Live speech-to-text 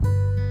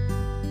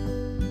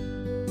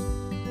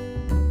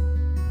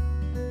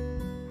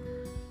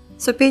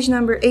So page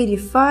number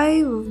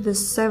 85 of the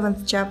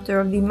 7th chapter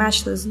of the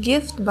Matchless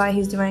Gift by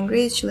His Divine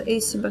Grace Srila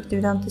A.C.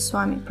 Bhaktivedanta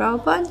Swami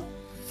Prabhupada.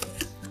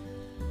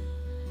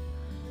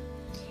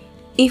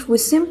 If we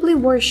simply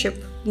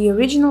worship the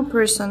original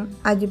person,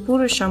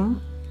 Adipurusham,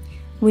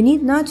 we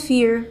need not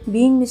fear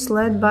being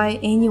misled by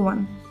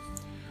anyone.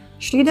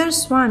 Sridhar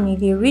Swami,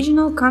 the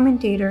original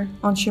commentator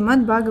on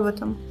Srimad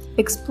Bhagavatam,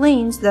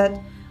 explains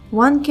that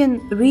one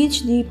can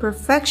reach the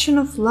perfection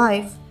of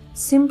life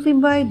simply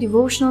by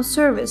devotional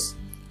service,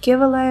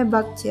 Kevalaya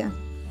Bhaktya.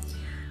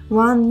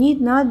 One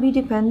need not be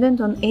dependent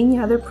on any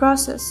other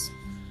process.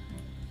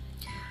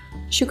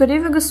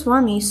 Shukadeva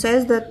Goswami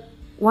says that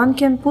one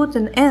can put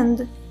an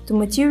end to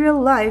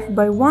material life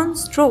by one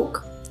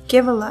stroke,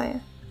 Kevalaya.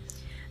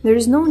 There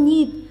is no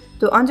need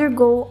to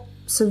undergo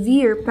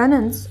severe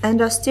penance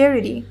and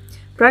austerity,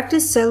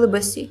 practice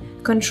celibacy,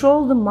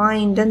 control the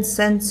mind and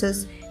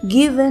senses,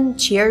 give in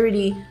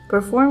charity,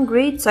 perform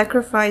great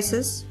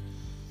sacrifices,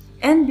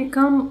 and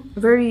become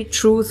very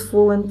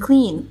truthful and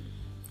clean.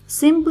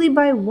 Simply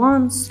by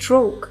one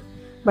stroke,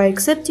 by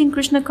accepting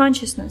Krishna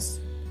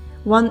consciousness,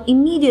 one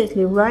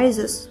immediately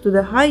rises to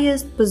the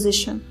highest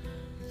position.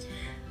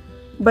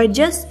 By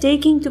just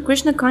taking to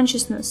Krishna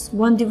consciousness,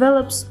 one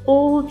develops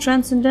all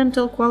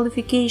transcendental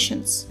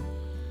qualifications.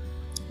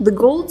 The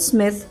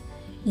goldsmith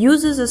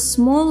uses a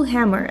small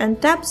hammer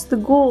and taps the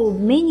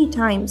gold many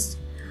times,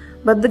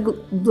 but the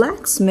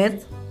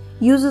blacksmith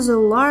uses a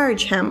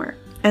large hammer,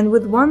 and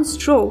with one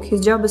stroke his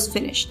job is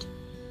finished.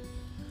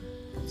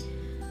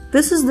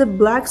 This is the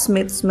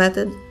blacksmith's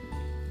method.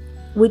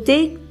 We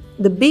take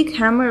the big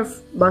hammer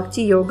of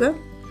Bhakti Yoga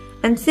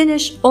and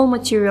finish all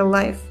material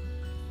life.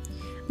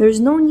 There is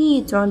no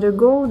need to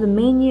undergo the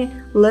many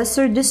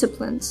lesser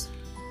disciplines,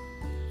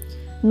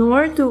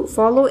 nor to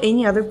follow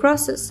any other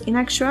process. In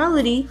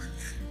actuality,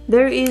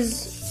 there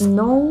is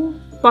no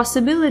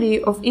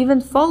possibility of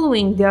even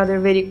following the other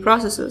Vedic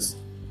processes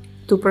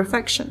to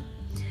perfection.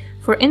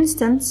 For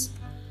instance,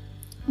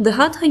 the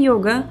Hatha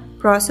Yoga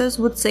process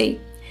would say,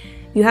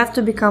 you have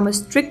to become a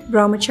strict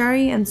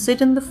brahmachari and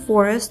sit in the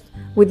forest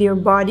with your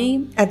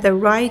body at the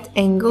right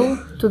angle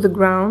to the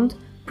ground,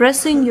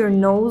 pressing your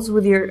nose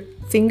with your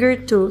finger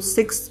to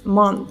 6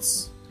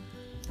 months.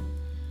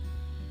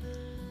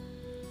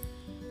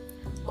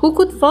 Who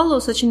could follow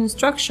such an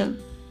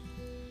instruction?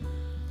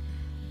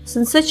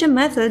 Since such a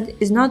method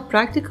is not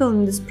practical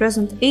in this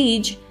present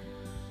age,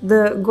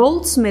 the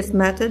goldsmith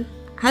method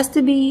has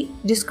to be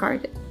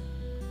discarded.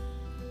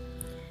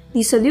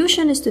 The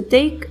solution is to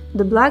take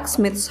the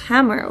blacksmith's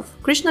hammer of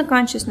Krishna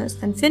consciousness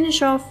and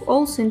finish off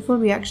all sinful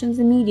reactions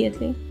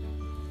immediately.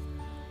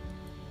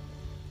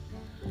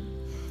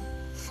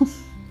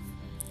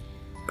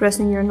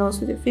 Pressing your nose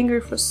with your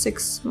finger for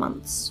 6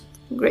 months.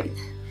 Great.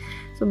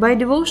 So by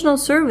devotional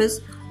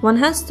service, one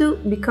has to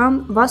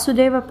become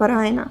Vasudeva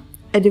Parayana,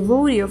 a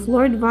devotee of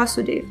Lord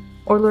Vasudeva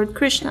or Lord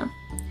Krishna.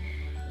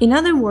 In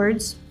other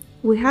words,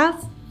 we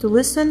have to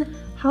listen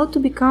how to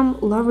become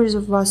lovers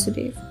of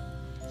Vasudeva.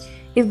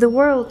 If the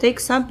world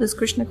takes up this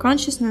Krishna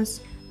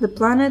consciousness, the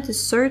planet is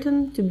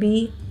certain to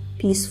be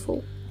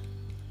peaceful.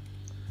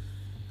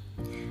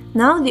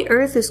 Now the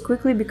earth is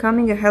quickly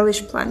becoming a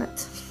hellish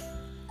planet.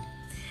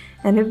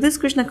 And if this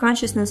Krishna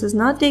consciousness is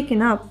not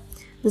taken up,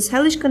 this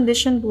hellish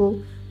condition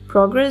will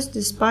progress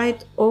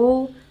despite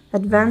all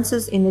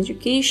advances in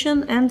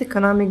education and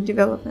economic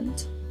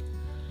development.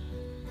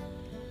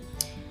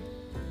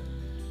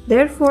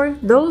 Therefore,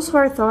 those who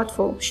are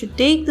thoughtful should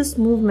take this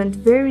movement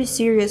very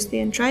seriously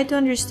and try to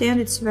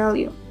understand its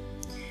value.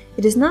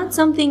 It is not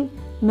something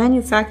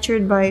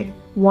manufactured by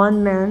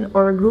one man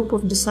or a group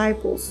of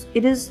disciples.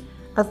 It is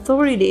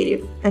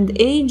authoritative and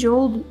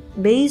age-old,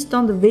 based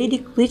on the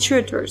Vedic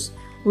literatures,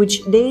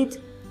 which date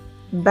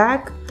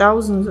back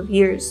thousands of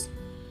years.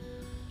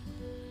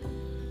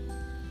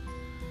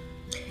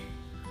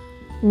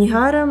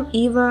 Niharam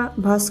Iva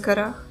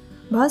Bhaskara.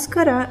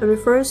 Bhaskara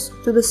refers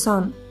to the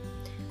sun.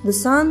 The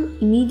sun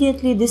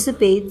immediately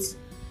dissipates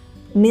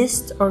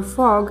mist or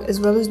fog as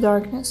well as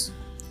darkness.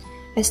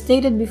 As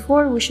stated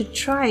before, we should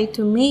try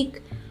to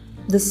make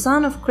the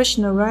sun of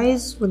Krishna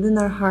rise within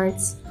our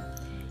hearts.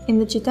 In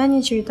the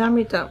Chaitanya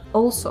Charitamrita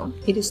also,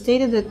 it is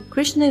stated that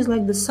Krishna is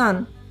like the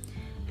sun,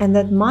 and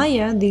that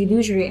Maya, the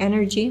illusory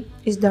energy,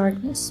 is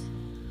darkness.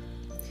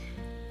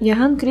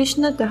 Yahan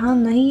Krishna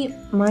tahan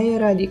nahi Maya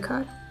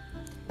radhikar.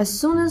 As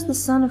soon as the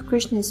sun of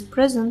Krishna is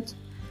present,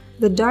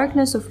 the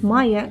darkness of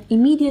Maya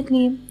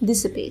immediately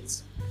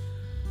dissipates.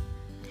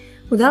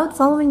 Without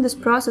following this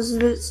process,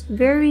 it is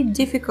very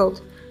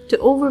difficult to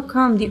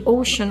overcome the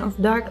ocean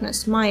of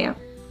darkness, Maya.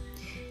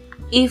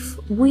 If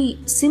we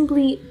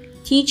simply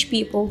teach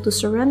people to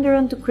surrender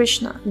unto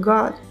Krishna,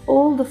 God,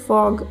 all the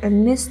fog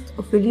and mist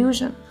of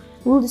illusion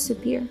will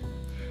disappear.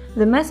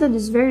 The method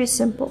is very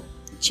simple.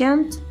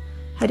 Chant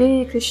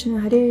Hare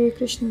Krishna,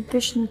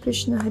 Krishna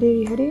Krishna,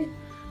 Hare Hare,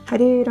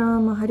 Hare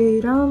Rama,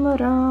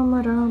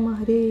 Rama Rama,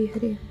 Hare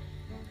Hare.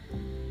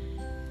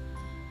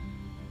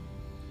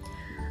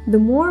 The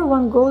more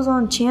one goes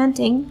on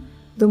chanting,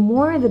 the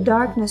more the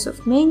darkness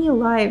of many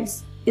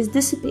lives is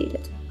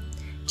dissipated.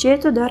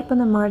 Cheto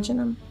Darpana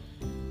Marjanam.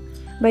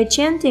 By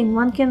chanting,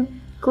 one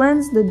can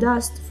cleanse the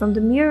dust from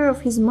the mirror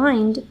of his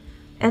mind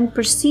and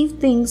perceive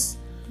things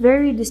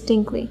very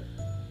distinctly.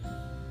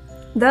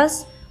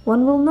 Thus,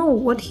 one will know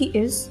what he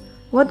is,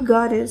 what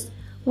God is,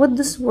 what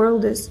this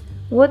world is,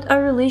 what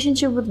our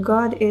relationship with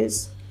God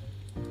is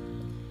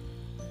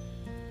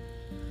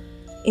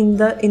in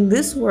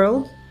this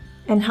world,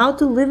 and how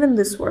to live in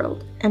this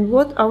world, and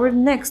what our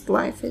next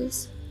life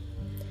is.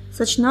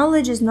 Such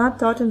knowledge is not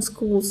taught in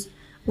schools,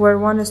 where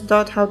one is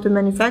taught how to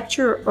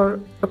manufacture or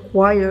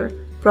acquire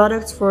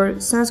products for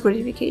sense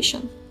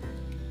gratification.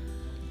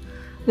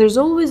 There's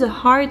always a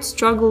hard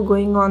struggle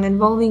going on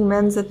involving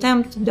man's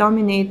attempt to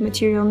dominate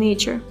material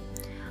nature.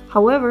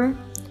 However,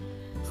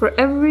 for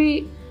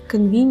every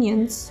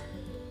convenience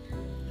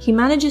he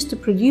manages to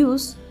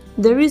produce,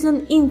 there is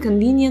an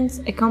inconvenience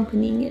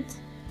accompanying it.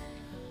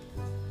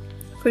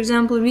 For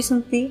example,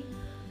 recently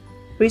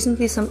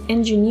some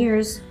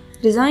engineers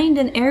designed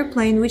an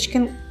airplane which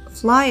can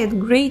fly at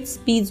great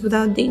speeds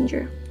without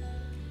danger.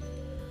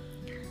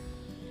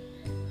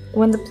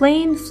 When the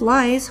plane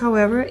flies,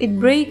 however, it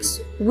breaks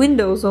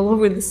windows all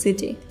over the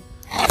city.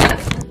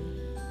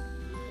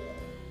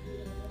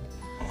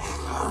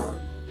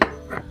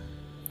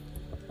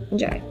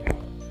 Jack.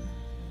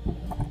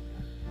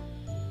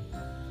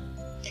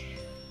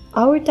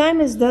 Our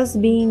time is thus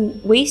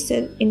being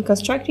wasted in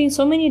constructing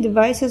so many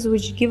devices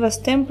which give us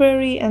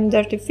temporary and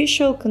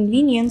artificial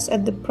convenience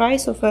at the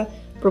price of a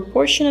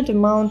proportionate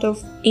amount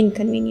of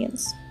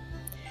inconvenience.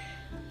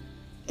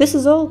 This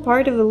is all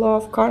part of the law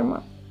of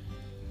karma,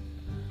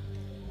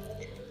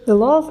 the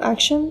law of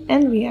action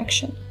and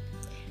reaction.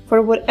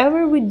 For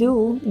whatever we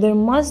do, there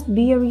must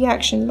be a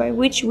reaction by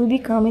which we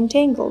become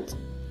entangled.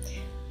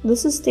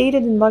 This is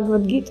stated in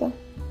Bhagavad Gita.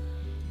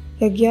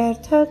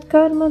 Yagyarthat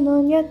karma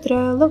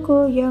nonyatra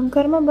lokoyam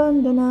karma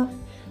bandhana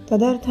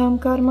tadartham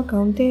karma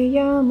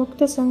kaunteya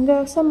mukta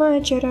sangha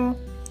samachara.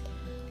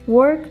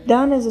 Work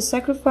done as a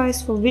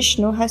sacrifice for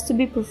Vishnu has to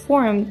be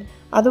performed,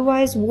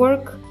 otherwise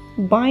work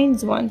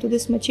binds one to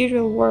this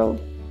material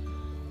world.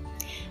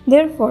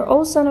 Therefore,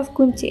 O son of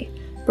Kunti,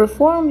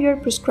 perform your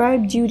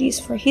prescribed duties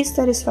for his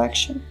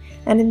satisfaction,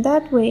 and in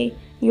that way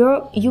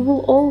you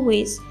will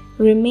always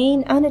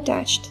remain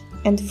unattached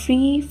and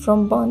free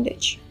from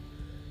bondage.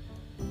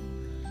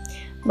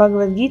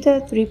 Bhagavad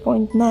Gita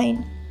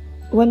 3.9.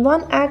 When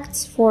one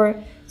acts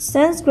for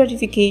sense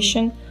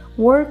gratification,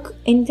 work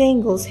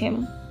entangles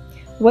him,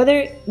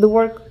 whether the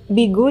work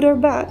be good or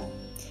bad.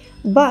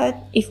 But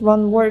if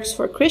one works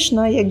for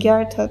Krishna,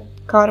 yagyarthat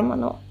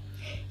karmano,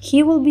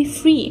 he will be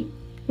free,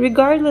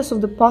 regardless of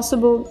the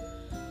possible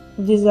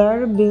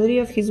desirability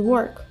of his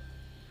work.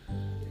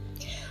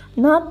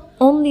 Not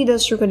only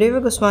does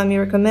Shukadeva Goswami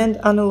recommend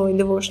unalloyed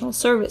devotional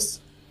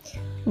service,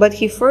 but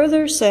he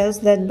further says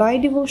that by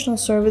devotional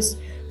service,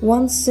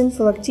 one's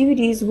sinful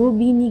activities will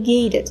be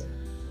negated.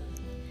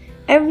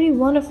 Every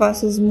one of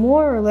us is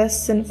more or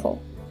less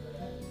sinful.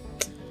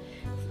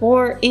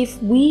 For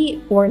if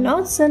we were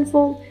not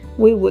sinful,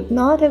 we would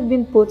not have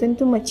been put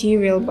into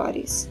material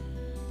bodies.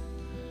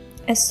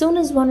 As soon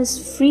as one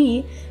is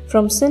free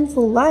from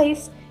sinful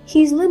life,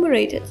 he is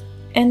liberated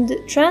and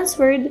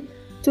transferred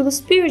to the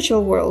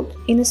spiritual world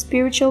in a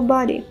spiritual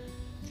body.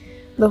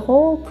 The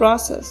whole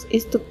process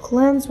is to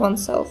cleanse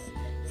oneself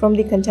from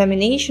the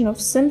contamination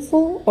of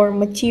sinful or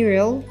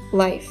material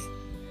life.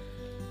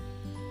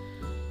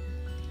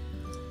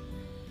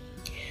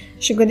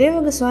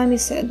 Shukadeva Goswami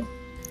said,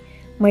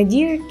 "My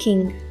dear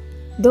king,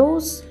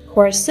 those who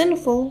are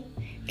sinful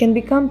can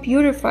become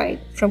purified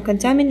from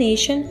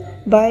contamination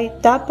by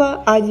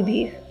tapa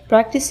adibhi,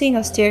 practicing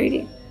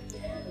austerity."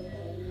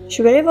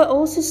 Shukadeva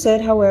also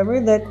said, however,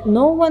 that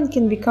no one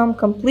can become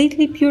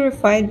completely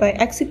purified by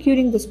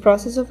executing this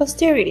process of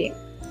austerity.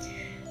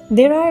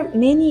 There are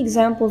many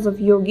examples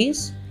of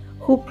yogis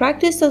who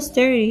practiced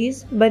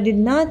austerities but did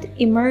not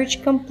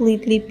emerge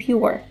completely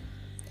pure.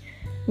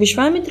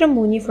 Vishwamitra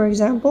Muni, for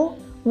example,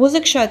 was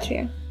a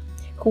kshatriya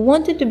who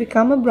wanted to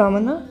become a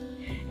brahmana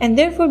and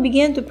therefore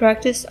began to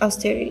practice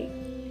austerity.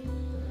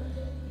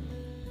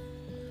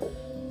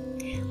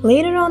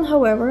 Later on,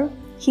 however,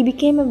 he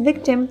became a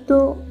victim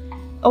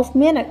of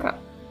Menaka,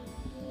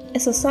 a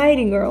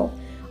society girl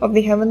of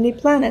the heavenly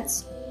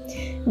planets.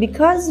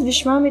 Because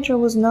Vishwamitra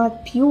was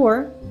not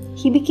pure,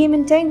 he became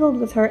entangled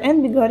with her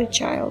and begot a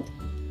child.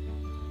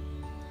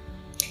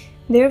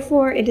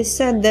 Therefore, it is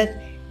said that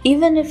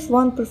even if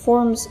one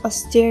performs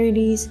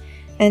austerities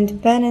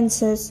and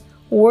penances,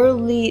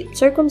 worldly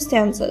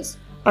circumstances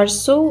are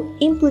so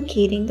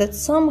implicating that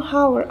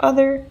somehow or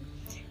other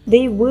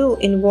they will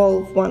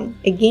involve one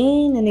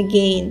again and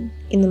again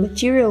in the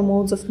material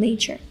modes of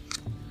nature.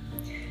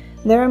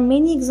 There are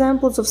many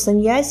examples of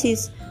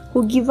sannyasis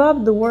who give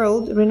up the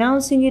world,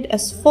 renouncing it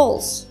as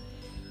false,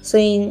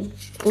 saying,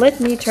 "Let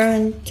me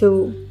turn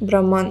to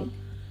Brahman."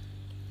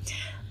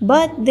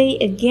 But they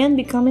again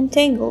become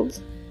entangled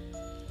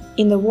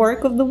in the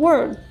work of the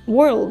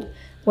world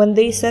when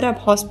they set up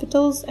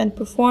hospitals and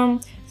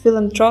perform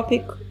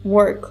philanthropic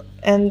work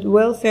and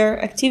welfare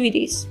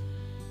activities.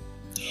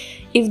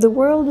 If the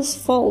world is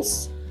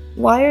false,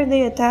 why are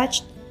they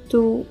attached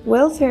to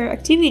welfare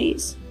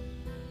activities.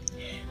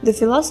 The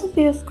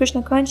philosophy of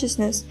Krishna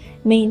consciousness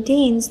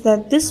maintains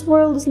that this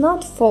world is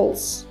not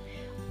false,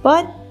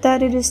 but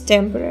that it is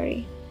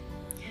temporary.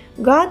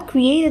 God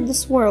created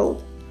this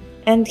world,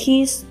 and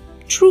He is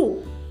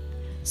true.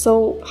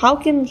 So how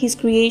can His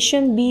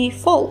creation be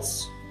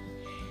false?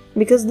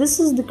 Because this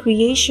is the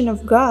creation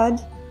of God.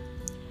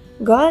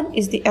 God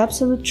is the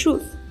absolute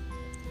truth.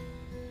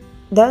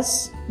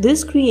 Thus,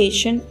 this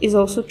creation is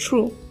also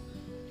true.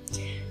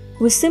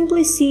 We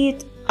simply see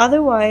it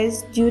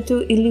otherwise due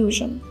to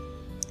illusion.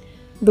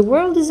 The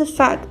world is a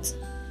fact,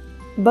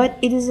 but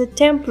it is a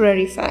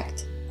temporary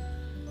fact.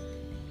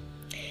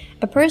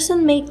 A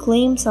person may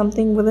claim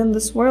something within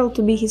this world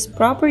to be his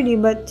property,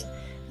 but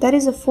that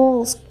is a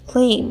false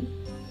claim.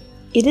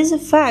 It is a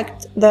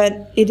fact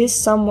that it is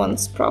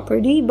someone's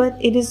property, but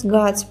it is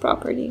God's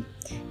property.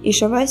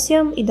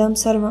 Ishavasyam idam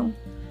sarvam.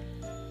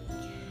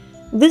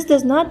 This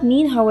does not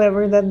mean,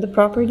 however, that the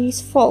property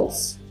is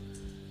false.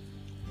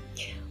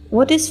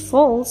 What is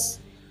false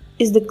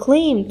is the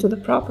claim to the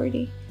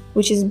property,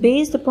 which is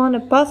based upon a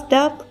puffed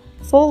up,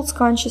 false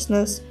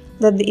consciousness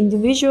that the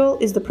individual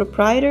is the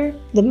proprietor,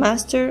 the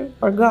master,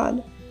 or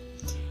God.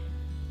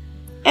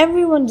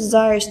 Everyone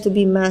desires to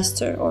be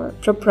master or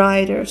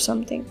proprietor of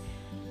something,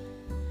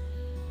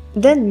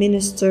 then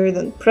minister,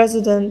 then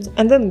president,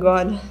 and then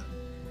God.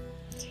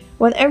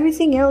 When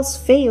everything else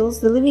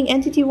fails, the living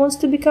entity wants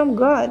to become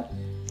God.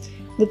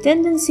 The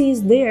tendency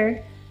is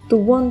there to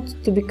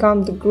want to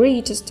become the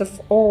greatest of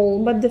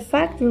all, but the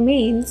fact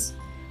remains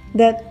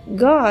that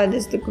God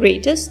is the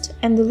greatest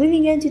and the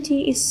living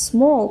entity is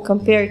small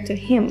compared to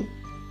Him.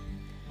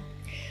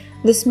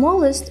 The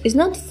smallest is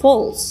not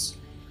false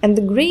and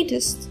the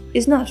greatest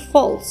is not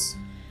false,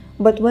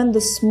 but when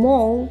the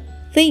small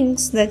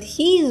thinks that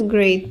he is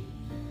great,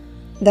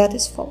 that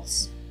is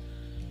false.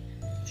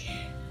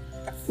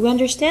 We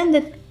understand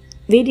that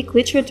Vedic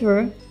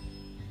literature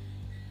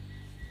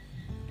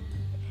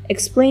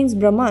explains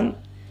Brahman,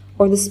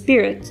 or the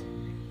spirit,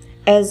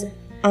 as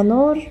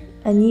Anor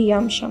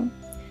Aniyamsham,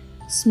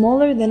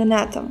 smaller than an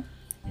atom,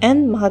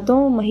 and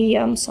Mahato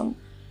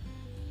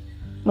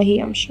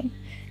Mahiyamsham,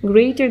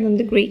 greater than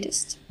the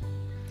greatest.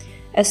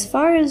 As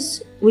far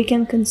as we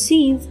can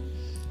conceive,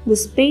 the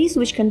space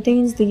which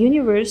contains the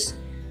universe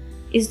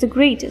is the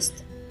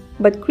greatest,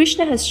 but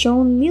Krishna has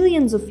shown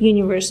millions of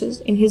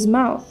universes in his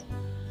mouth.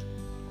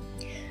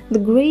 The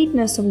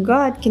greatness of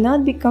God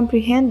cannot be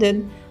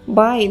comprehended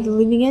by the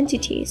living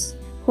entities,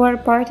 who are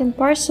part and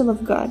parcel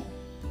of God.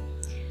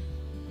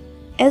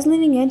 As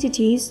living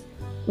entities,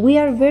 we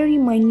are very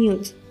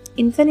minute,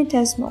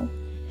 infinitesimal,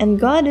 and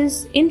God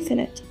is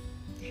infinite.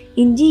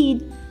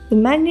 Indeed, the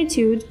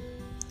magnitude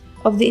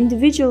of the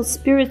individual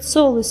spirit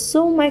soul is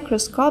so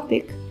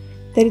microscopic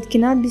that it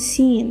cannot be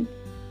seen.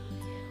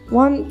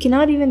 One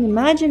cannot even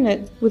imagine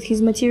it with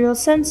his material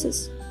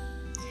senses.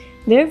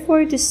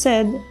 Therefore, it is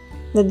said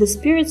that the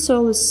spirit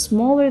soul is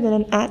smaller than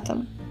an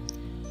atom,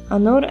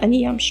 Anor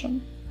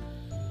Aniyamsham.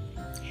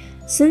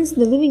 Since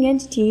the living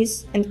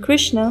entities and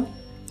Krishna,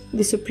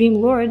 the Supreme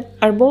Lord,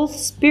 are both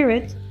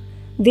spirit,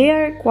 they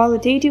are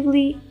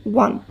qualitatively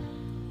one.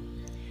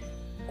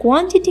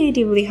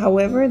 Quantitatively,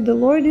 however, the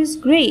Lord is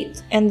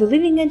great and the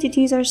living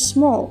entities are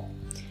small.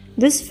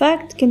 This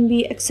fact can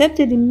be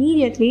accepted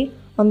immediately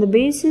on the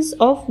basis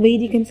of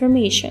Vedic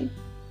information.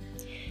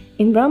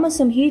 In Brahma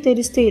Samhita it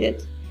is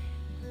stated,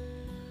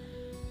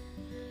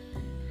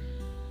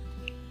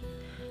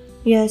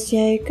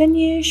 Yasya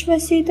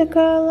kanyeshvasita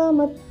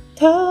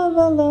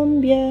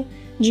kalamathavalambya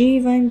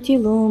jivanti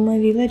loma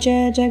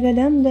vilaja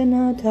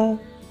jagadandanatha.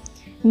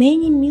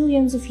 Many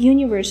millions of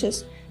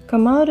universes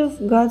come out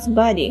of God's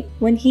body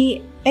when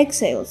He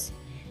exhales,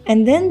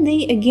 and then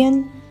they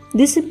again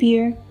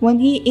disappear when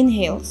He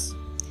inhales.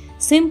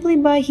 Simply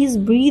by His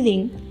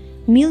breathing,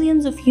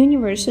 millions of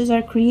universes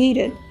are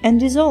created and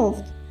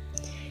dissolved.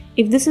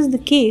 If this is the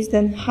case,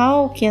 then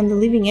how can the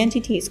living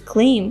entities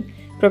claim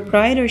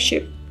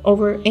proprietorship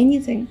over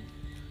anything?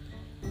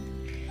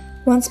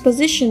 One's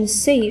position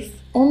is safe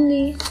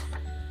only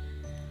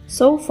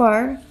so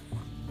far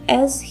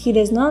as he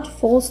does not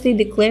falsely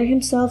declare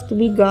himself to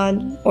be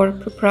God or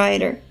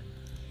proprietor.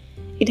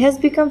 It has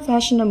become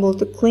fashionable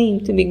to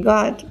claim to be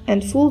God,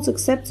 and fools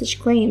accept such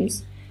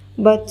claims,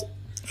 but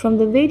from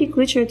the Vedic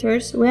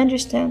literatures we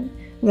understand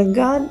that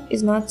God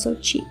is not so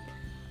cheap.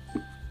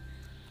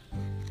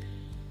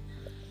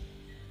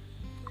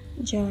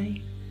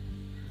 Jai.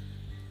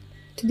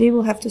 Today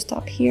we'll have to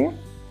stop here,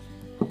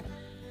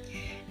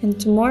 and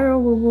tomorrow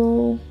we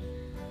will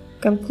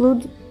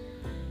conclude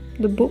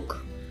the book.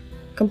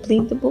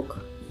 Complete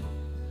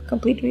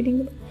reading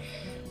the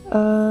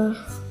book.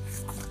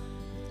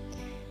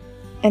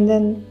 And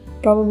then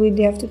probably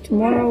day after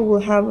tomorrow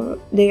we'll have a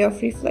day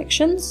of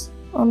reflections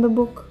on the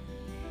book.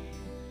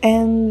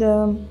 And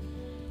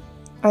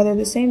either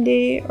the same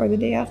day or the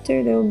day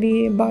after there will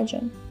be a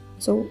bhajan.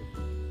 So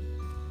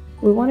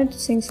we wanted to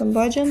sing some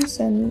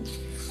bhajans, and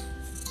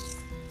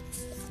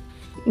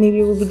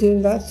maybe we'll be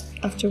doing that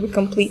after we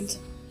complete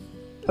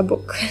a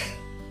book.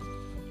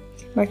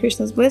 By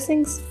Krishna's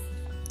blessings.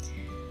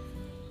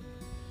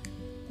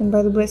 and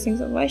by the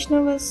blessings of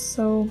Vaishnavas.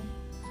 So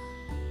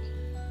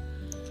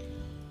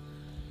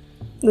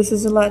this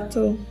is a lot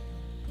to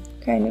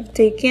kind of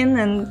take in,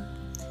 and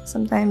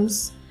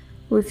sometimes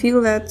we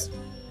feel that,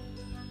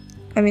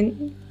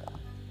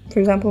 for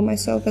example,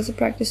 myself as a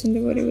practicing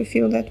devotee, we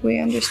feel that we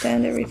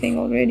understand everything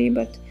already,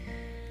 but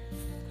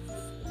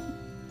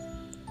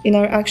in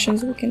our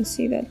actions we can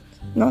see that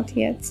not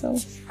yet. So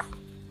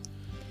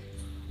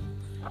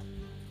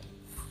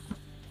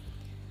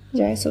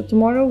yeah, so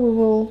tomorrow we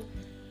will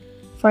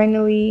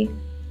finally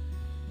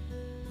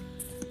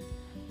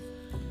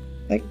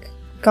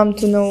come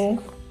to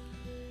know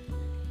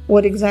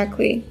what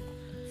exactly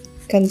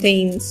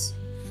contains,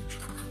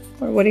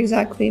 or what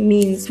exactly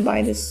means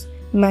by this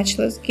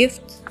matchless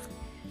gift,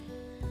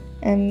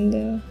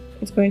 and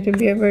it's going to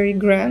be a very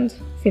grand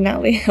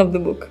finale of the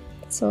book.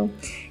 So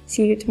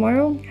see you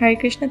tomorrow. Hare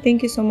Krishna.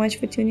 Thank you so much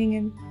for tuning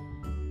in.